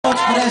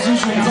as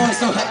usual, it's always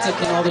so hectic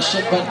and all this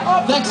shit, but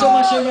thanks so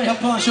much everybody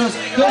helping put on shows.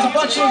 There's a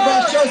bunch of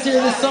shows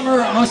here this summer.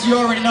 Most of you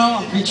already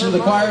know, featuring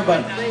the choir,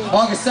 but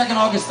August 2nd,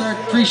 August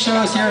 3rd, 3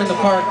 shows here in the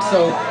park,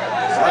 so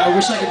I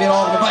wish I could be at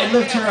all of them. If I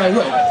lived here, I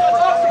would.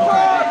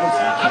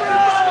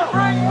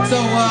 So,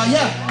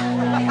 yeah,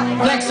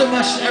 thanks so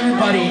much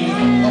everybody.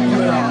 I'll put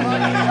it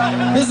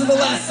on. This is the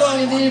last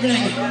song of the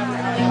evening.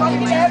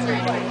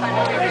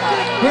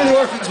 We're the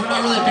Orphans, we're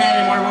not really a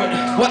band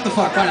anymore. What the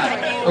fuck, why not?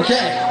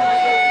 Okay.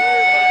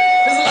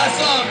 This is the last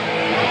song.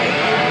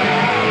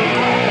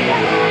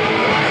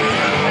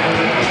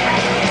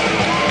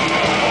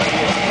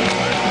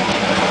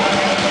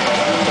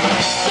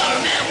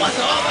 Government wants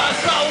to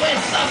overthrow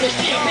its selfish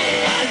GOP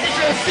and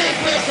issue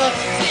secrets of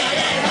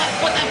CIA has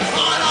put them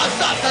on our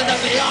socks and the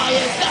FBI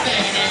is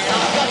stepping in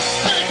our guts.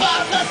 Billy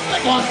Bob, the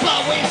slick ones,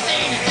 but we've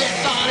seen it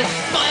dishonest.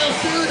 Smiles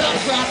to the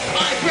crowd,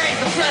 I praise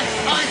the press,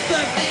 I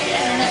surf the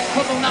internet,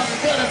 hope I'm not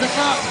revealed as a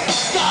cop.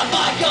 Got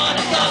my gun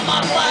and got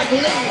my flag,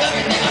 believe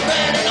everything I've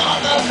read and all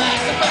the max.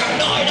 I'm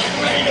paranoid and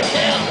ready to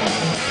kill.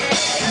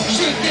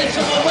 Shoot this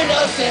from a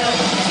windowsill.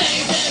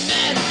 Same dead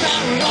man,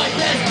 paranoid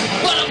this.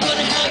 But I'm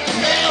gonna have to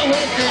deal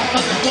with this.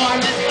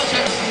 Performance,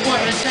 culture,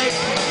 performance tape,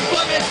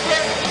 performance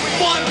spirit,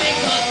 reform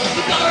because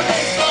the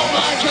government stole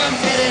my drum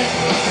city.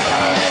 The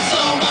government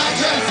stole my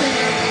drum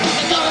city.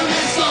 The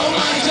government stole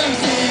my drum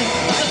city.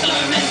 The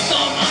government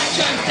stole my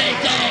drum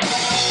city.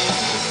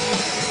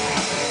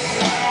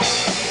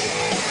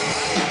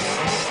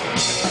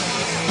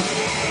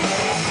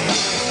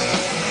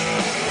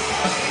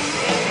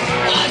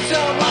 I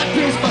show my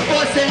peace by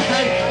forcing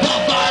hate, no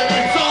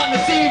violence on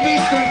the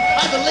TV screen.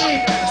 I believe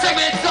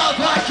segments of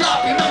my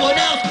copy, no one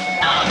else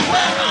knows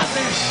where I've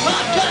been.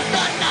 I'm just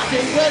a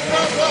Nazi with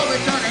no glory,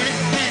 turning it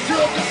into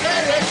a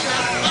Confederate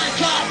trap. I'm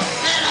caught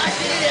and I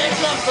need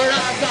comfort.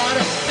 I've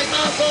gotta take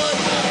my voice,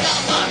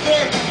 not my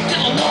fear.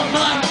 Till a long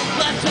line,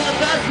 left to the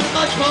best with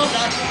much more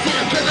that. See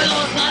the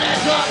criminals not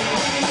as up.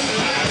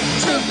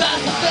 True fast,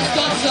 the fist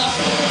comes up.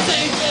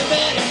 Same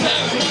man and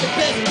paranoid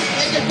fist.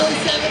 AK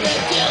 47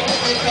 and kill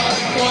with it.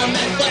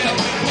 Performance, like a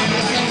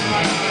performance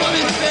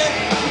spirit,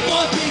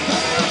 before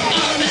people.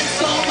 Government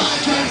stole my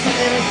drum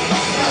city.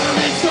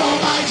 Government stole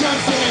my drum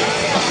city.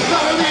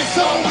 Government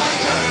stole my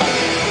drum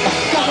city.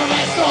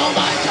 Government stole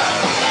my drum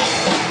city.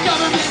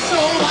 Government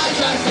stole my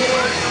drum city.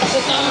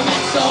 The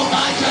government stole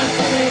my drum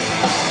city.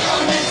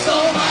 Government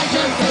stole my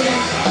drum city.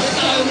 The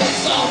government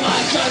stole my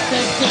drum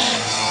city.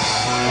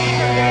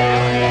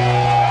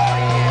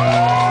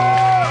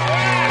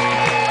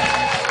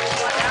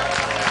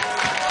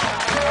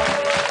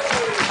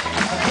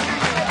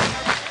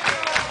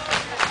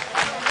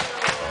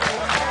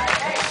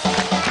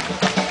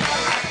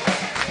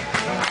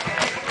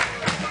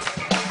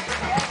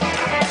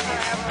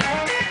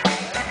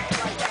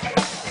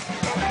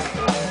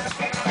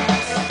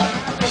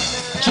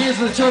 Cheers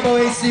to the Turbo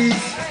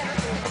ACs,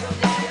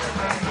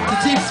 the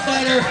Team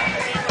Spider,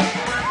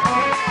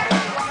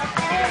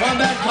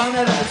 Combat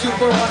Combat, and the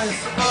 241s.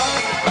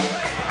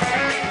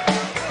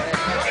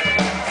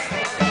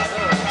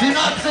 Do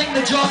not sing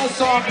the Jaws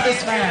song for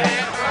this man.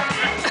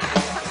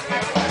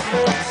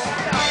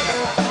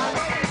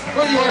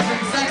 We're the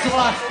Orphans, thanks a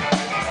lot.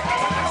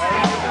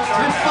 It's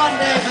been a fun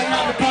day hanging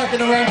out in the park in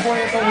the rain for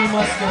you, but we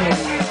must do it.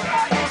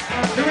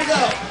 Here we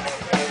go.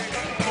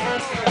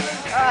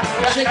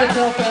 Shake the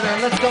tail feather,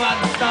 let's go out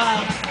in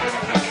style.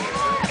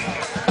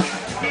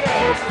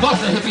 Fuck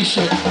the hippie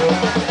shit.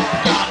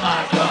 Got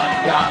my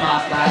gun, got my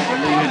flag,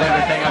 believe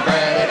everything